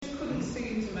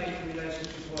to make the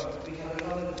relationship work. We had a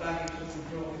lot of the baggage that we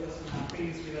brought with us in our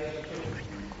previous relationship.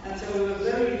 And so we were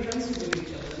very defensive with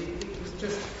each other. It was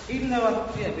just, even though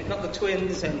we got the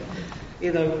twins and,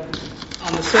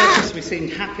 on the surface we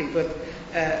seemed happy, but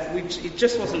it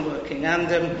just wasn't working. And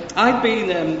I'd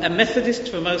been a Methodist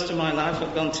for most of my life.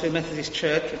 I'd gone to a Methodist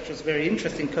church, which was very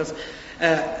interesting because,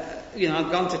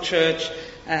 I'd gone to church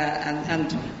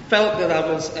and felt that I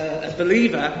was a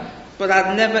believer, but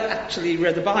I'd never actually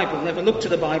read the Bible, never looked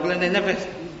at the Bible, and they never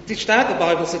dished out the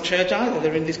Bibles at church either.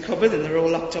 They're in this cupboard and they're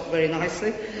all locked up very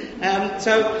nicely.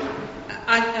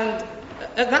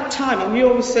 At that time, I knew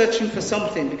I was searching for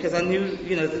something because I knew,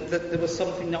 that there was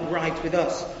something not right with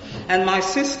us. And my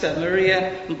sister,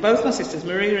 Maria, both my sisters,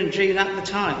 Maria and Jean at the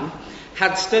time,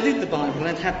 had studied the Bible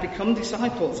and had become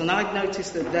disciples. And I'd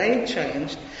noticed that they had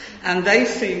changed and they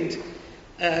seemed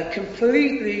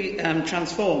completely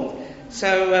transformed.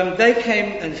 So they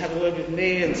came and had a word with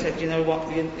me and said,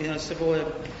 Sibylla,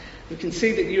 we can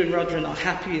see that you and Roger are not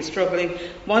happy, you're struggling.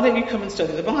 Why don't you come and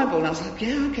study the Bible? And I was like,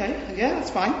 yeah, okay, yeah,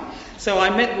 that's fine. So I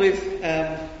met with,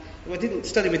 I didn't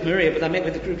study with Maria, but I met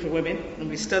with a group of women and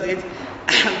we studied.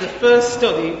 And the first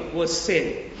study was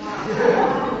sin.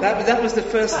 That was the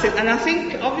first thing. And I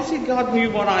think, obviously, God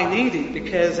knew what I needed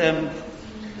because,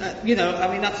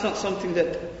 that's not something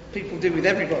that people do with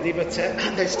everybody, but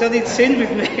they studied sin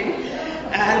with me.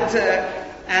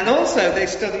 And also they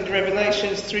studied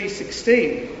Revelations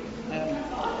 3:16.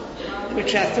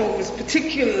 Which I thought was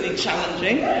particularly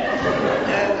challenging,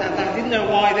 and I didn't know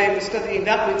why they were studying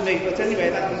that with me, but anyway,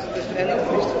 that was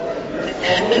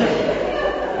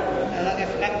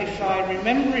and if I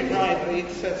remember it rightly,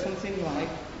 it said something like,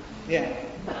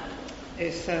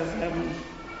 it says,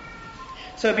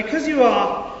 so because you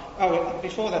are,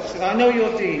 before that it says, I know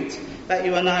your deeds, that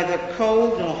you are neither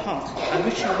cold nor hot. I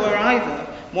wish you were either,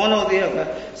 one or the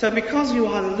other. So because you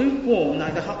are lukewarm,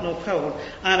 neither hot nor cold,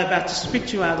 I am about to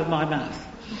spit you out of my mouth.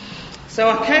 So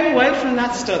I came away from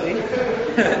that study,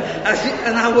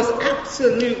 and I was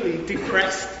absolutely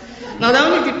depressed. Not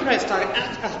only depressed,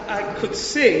 I could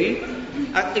see,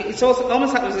 it's also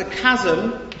almost like there was a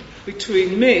chasm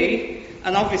between me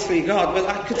and obviously God, but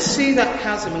I could see that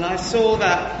chasm, and I saw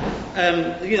that,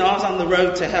 I was on the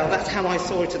road to hell. That's how I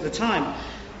saw it at the time.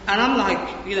 And I'm like,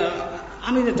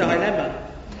 I'm in a dilemma.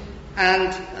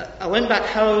 And I went back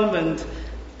home and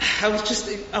I was just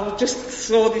in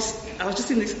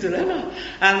this dilemma.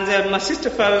 And my sister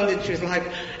phoned and she was like,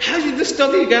 how did the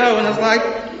study go? And I was like,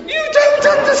 you don't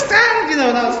understand,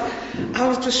 and I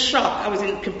was just shocked. I was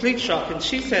in complete shock. And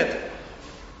she said,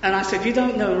 and I said, you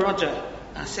don't know Roger.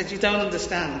 I said, you don't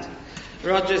understand.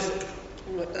 Roger's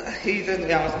a heathen.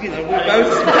 We're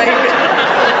both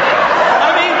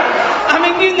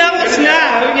you know us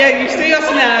now, you see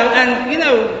us now,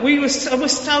 and we're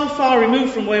so far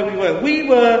removed from where we were. We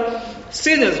were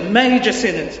sinners, major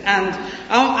sinners, and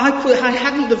I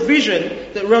hadn't the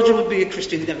vision that Roger would be a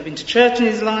Christian. He'd never been to church in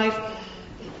his life,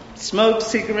 smoked,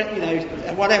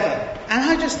 cigarette, whatever. And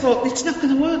I just thought, it's not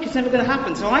going to work, it's never going to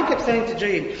happen. So I kept saying to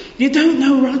Jean, you don't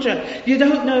know Roger, you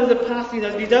don't know the path, you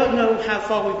don't know how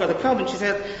far we've got to come. And she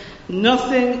said,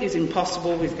 nothing is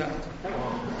impossible with God.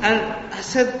 And I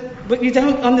said, but you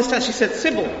don't understand. She said,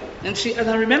 Sybil. And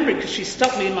I remember it because she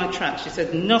stopped me in my tracks. She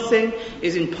said, nothing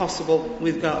is impossible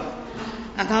with God.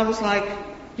 And I was like,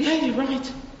 yeah, you're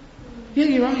right. Yeah,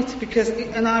 you're right.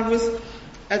 And I was,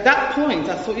 at that point,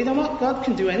 I thought, you know what? God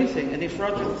can do anything. And if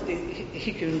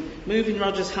he can move in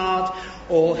Roger's heart,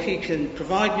 or he can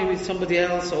provide me with somebody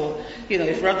else, or,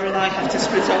 if Roger and I have to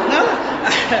split up. No.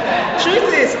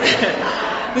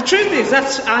 The truth is,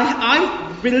 I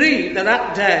believe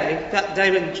that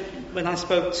day when I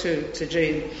spoke to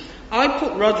Jean, I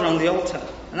put Roger on the altar,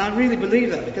 and I really believe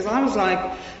that, because I was like,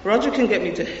 Roger can get me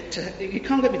you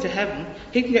can't get me to heaven,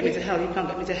 he can get me to hell, you can't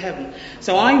get me to heaven.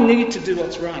 So I need to do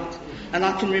what's right. And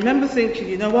I can remember thinking,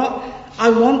 you know what, I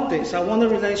want this, I want a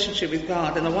relationship with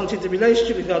God, and I wanted the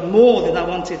relationship with God more than I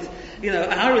wanted,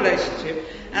 our relationship.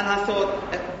 And I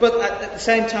thought, but at the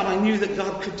same time I knew that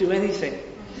God could do anything.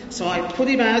 So I put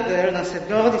him out there and I said,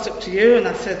 God, it's up to you. And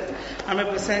I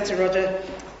remember saying to Roger,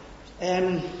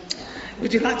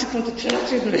 would you like to come to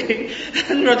church with me?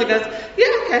 And Roger goes,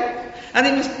 yeah, okay. And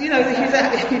it was, his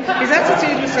attitude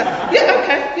was, yeah,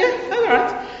 okay, yeah, all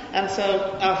right. And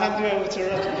so I'll hand you over to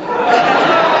Roger.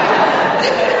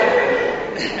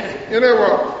 You know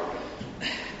what?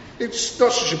 It's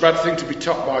not such a bad thing to be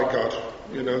taught by God.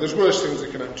 There's worse things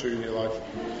that can happen to you in your life.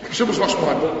 Someone's lost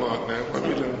my bookmark now. What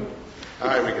have you done?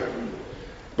 Here we go.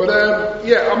 But,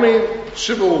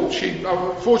 Sybil,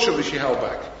 fortunately she held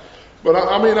back. But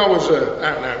I was an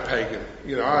out-and-out pagan.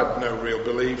 I had no real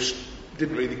beliefs,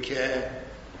 didn't really care.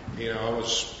 I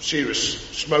was a serious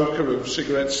smoker of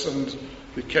cigarettes and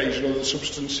the occasional other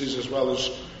substances, as well as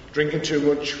drinking too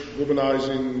much,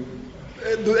 womanizing,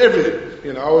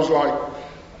 everything. I was like,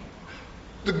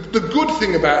 the good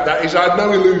thing about that is I had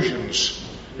no illusions.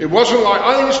 It wasn't like,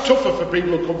 I think it's tougher for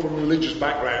people who come from a religious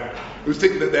background who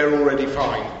think that they're already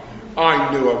fine.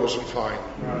 I knew I wasn't fine.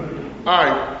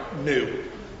 I knew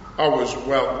I was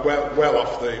well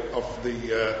off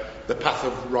the path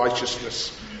of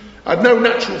righteousness. I had no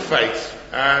natural faith,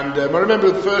 and I remember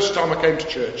the first time I came to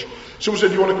church, someone said,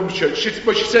 "Do you want to come to church?" She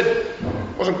said,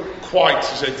 wasn't quite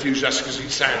as enthusiastic as it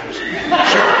sounds.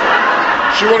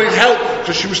 She wanted help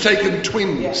because she was taking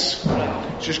twins.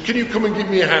 She said, "Can you come and give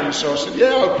me a hand?" So I said,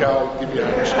 "Yeah, okay, I'll give you a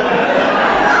hand."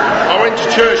 I went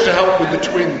to church to help with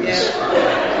the twins,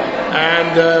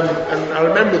 and I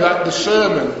remember that the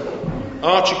sermon,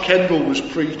 Archie Kendall was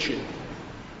preaching.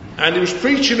 And he was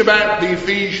preaching about the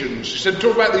Ephesians. He said,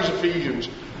 "Talk about these Ephesians."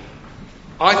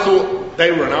 I thought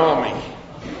they were an army.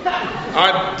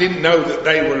 I didn't know that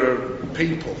they were a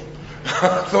people.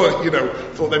 I thought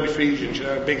them Ephesians,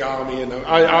 a big army.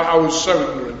 I was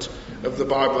so ignorant of the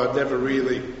Bible. I'd never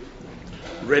really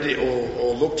read it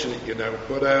or looked at it,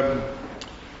 But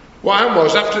what happened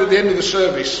was, after the end of the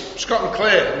service, Scott and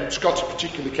Claire, and Scott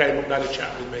particularly came up and had a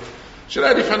chat with me. She said,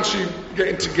 "How do you fancy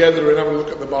getting together and having a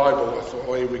look at the Bible?" I thought,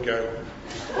 "Oh, here we go."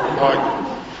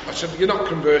 I said, "You're not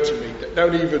converting me.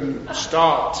 Don't even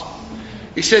start."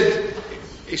 He said,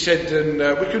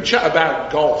 "And we can chat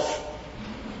about golf."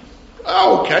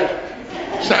 "Oh, okay.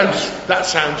 That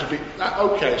sounds a bit...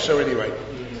 Okay." So anyway,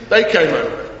 they came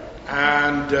over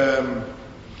and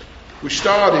we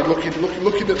started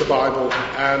looking at the Bible,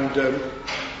 and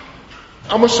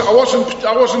I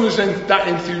wasn't as that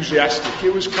enthusiastic.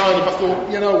 It was kind of, I thought,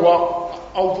 you know what,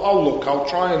 I'll look. I'll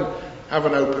try and have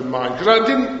an open mind, because I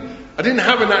didn't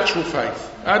have a natural faith.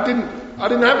 I didn't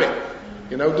have it.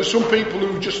 There's some people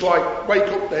who just wake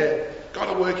up there, got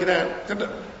to work it out.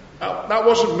 That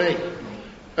wasn't me.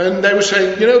 And they were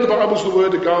saying, the Bible's the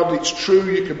Word of God. It's true.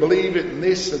 You can believe it, and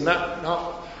this and that.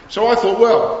 No. So I thought,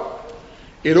 well,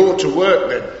 it ought to work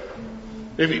then,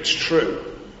 if it's true.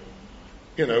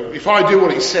 If I do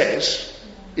what it says,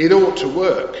 it ought to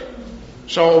work.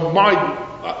 So my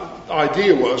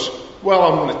idea was, well,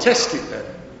 I'm going to test it then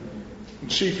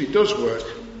and see if it does work.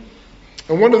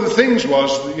 And one of the things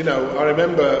was, I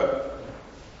remember,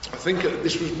 I think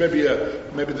this was maybe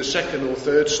the second or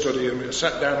third study, and I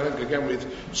sat down, I think, again with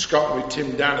Scott and with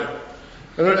Tim Danner.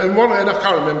 And I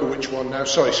can't remember which one now.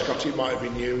 Sorry, Scott, it might have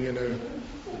been you,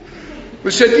 We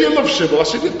said, "Do you love Sybil?" I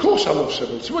said, "Of course I love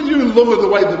Sybil." So, "Well, you love her the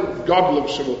way that God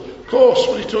loves Sybil." "Of course."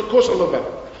 "Of course I love her."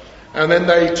 And then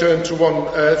they turned to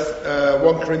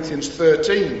 1 Corinthians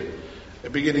 13,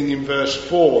 beginning in verse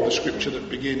 4, the scripture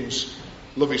that begins,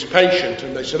 "Love is patient."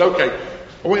 And they said, "Okay,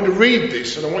 I want you to read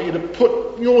this, and I want you to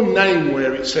put your name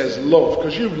where it says love,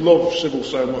 because you love Sybil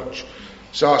so much."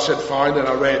 So I said, "Fine," and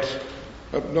I read,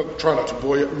 try not to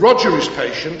bore you. "Roger is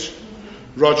patient.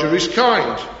 Roger is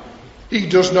kind. He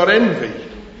does not envy.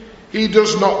 He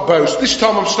does not boast." This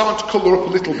time I'm starting to colour up a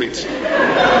little bit.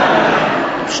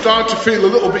 I'm starting to feel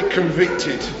a little bit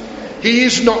convicted. "He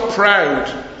is not proud.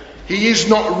 He is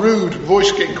not rude."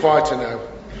 Voice getting quieter now.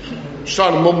 I'm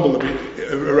starting to mumble a bit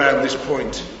around this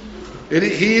point.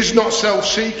 "He is not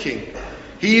self-seeking.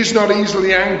 He is not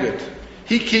easily angered.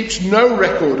 He keeps no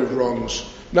record of wrongs."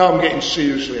 Now I'm getting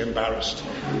seriously embarrassed,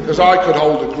 because I could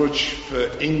hold a grudge for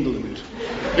England.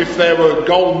 If there were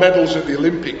gold medals at the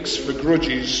Olympics for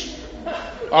grudges,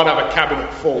 I'd have a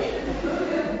cabinet full.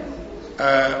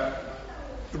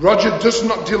 "Roger does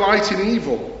not delight in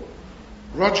evil.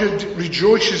 Roger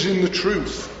rejoices in the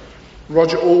truth.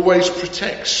 Roger always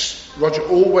protects. Roger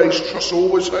always trusts,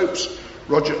 always hopes.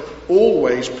 Roger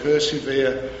always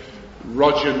perseveres.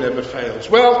 Roger never fails."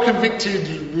 Well,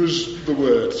 convicted was the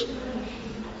word.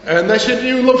 And they said, "Do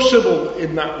you love Sybil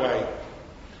in that way?"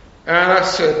 And I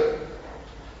said,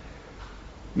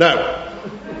 No,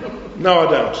 I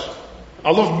don't.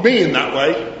 I love me in that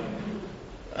way.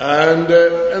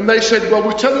 And they said, "Well,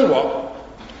 we tell you what,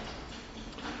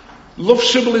 love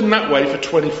Sybil in that way for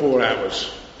 24 hours.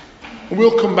 And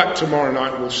we'll come back tomorrow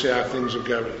night and we'll see how things are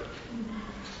going."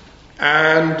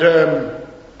 And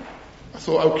I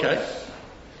thought, okay,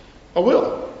 I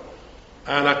will.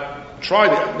 And I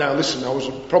tried it. Now listen, I was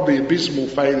probably abysmal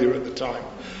failure at the time.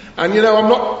 And I'm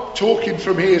not talking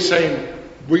from here saying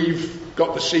we've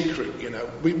got the secret,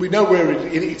 We know where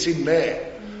it's in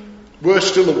there. We're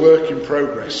still a work in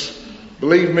progress.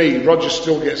 Believe me, Roger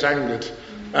still gets angered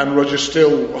and Roger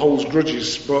still holds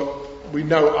grudges, but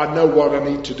I know what I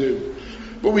need to do.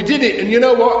 But we did it, and you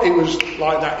know what? It was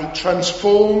like that. It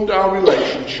transformed our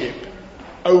relationship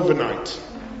overnight.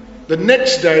 The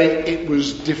next day, it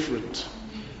was different.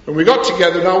 And we got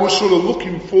together, and I was sort of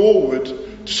looking forward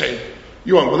to saying,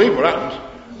 you won't believe what happened.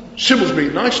 Sybil's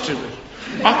being nice to me.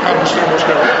 I can't understand what's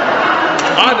going on.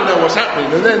 I don't know what's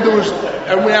happening. And then there was,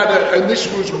 and we had and this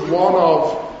was one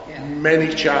of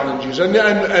many challenges. And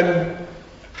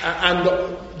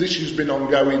this has been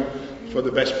ongoing for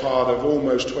the best part of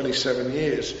almost 27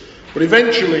 years. But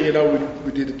eventually,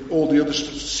 we did all the other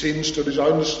sin studies. I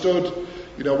understood,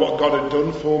 what God had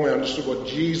done for me. I understood what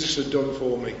Jesus had done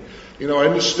for me. I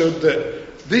understood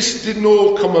that this didn't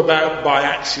all come about by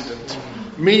accident.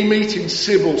 Me meeting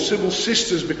Sybil's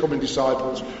sisters becoming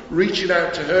disciples, reaching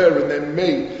out to her, and then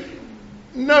me.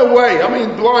 No way. I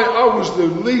mean, I was the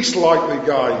least likely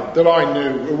guy that I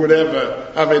knew who would ever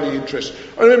have any interest.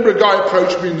 I remember a guy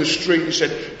approached me in the street and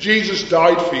said, Jesus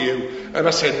died for you. And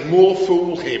I said, more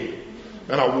fool him.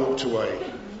 And I walked away.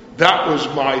 That was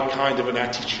my kind of an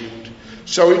attitude.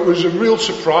 So it was a real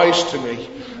surprise to me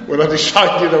when I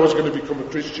decided I was going to become a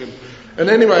Christian. And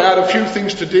anyway, I had a few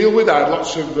things to deal with. I had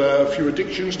lots of a few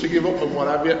addictions to give up and what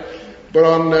have you. But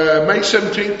on May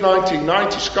 17th,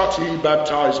 1990, Scotty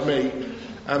baptised me.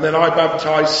 And then I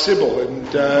baptised Sybil. And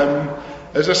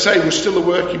as I say, we're still a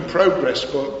work in progress.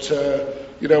 But,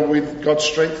 with God's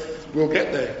strength, we'll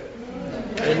get there.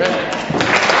 Amen.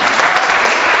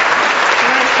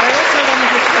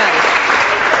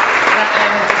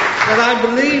 But I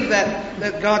believe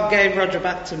that God gave Roger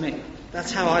back to me.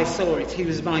 That's how I saw it. He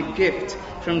was my gift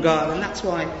from God. And that's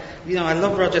why, I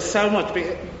love Roger so much.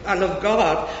 But I love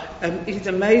God. He's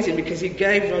amazing because he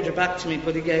gave Roger back to me,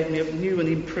 but he gave me a new and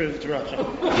improved Roger.